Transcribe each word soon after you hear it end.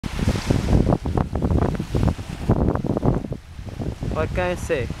What can I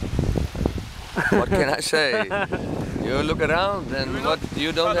say? What can I say? You look around and what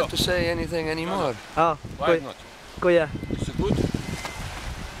you don't have to say anything anymore. Oh, Why not? Kuya. Is it good?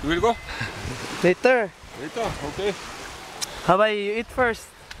 You will go? Later. Later, okay. How about you eat first?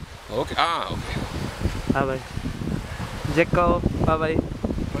 Okay. Ah, okay. Bye bye. Jeko, bye bye.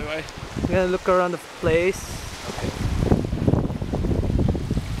 Bye bye. I'm gonna look around the place.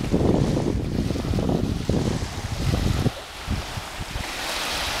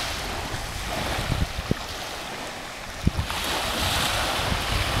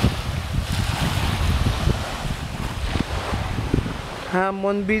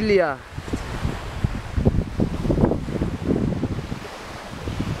 Hamonbilya.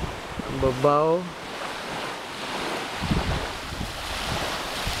 Babaw.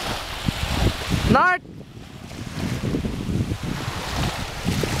 North.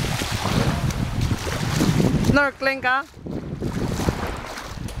 Snorkeling ka?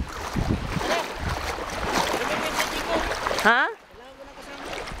 Ha?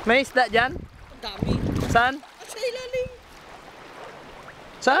 May isda dyan? Dami. Saan? Sa ilalim.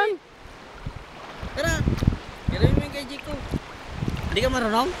 Saan? Tara. Gawin mo yung kay Jiko. Hindi ka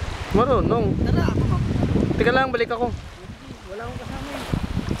marunong? Marunong. Tara, ako ma. Teka lang, balik ako. Wala akong kasama eh.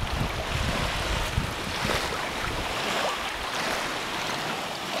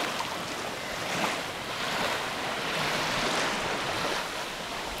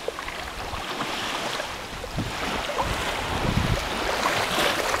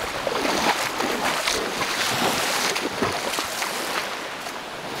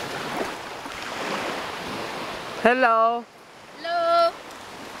 Hello. Hello.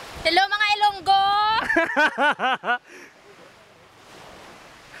 Hello mga Ilonggo.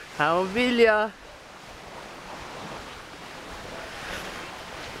 Hamonbilya.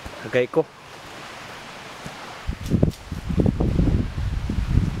 Lagay ko. For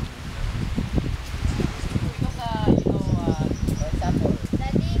example,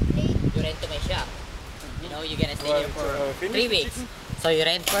 Daddy, plate. you rent to my shop. You know, you're gonna stay here for 3 weeks. So you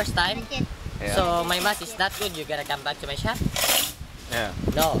rent first time. Yeah. So my mask is not good. You gotta come back to my shop. Yeah.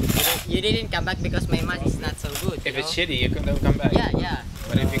 No, you didn't come back because my mask is not so good. If you it's know? shitty, you can don't come back. Yeah, yeah.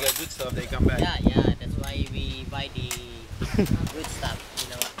 But if you get good stuff, they come back. Yeah, yeah. That's why we buy the good stuff. You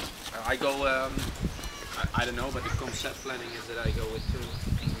know what? I go. I don't know, but the concept planning is that I go with 2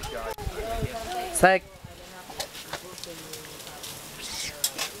 English guys. Psych.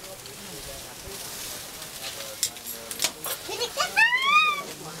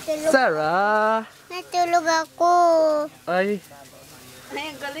 Sarah. Natulog ako. Ay. Ay,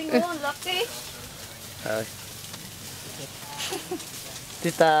 ang galing mo. Laki. Ay.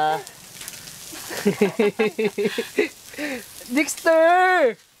 Tita.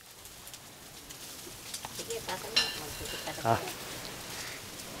 Dexter! Ah.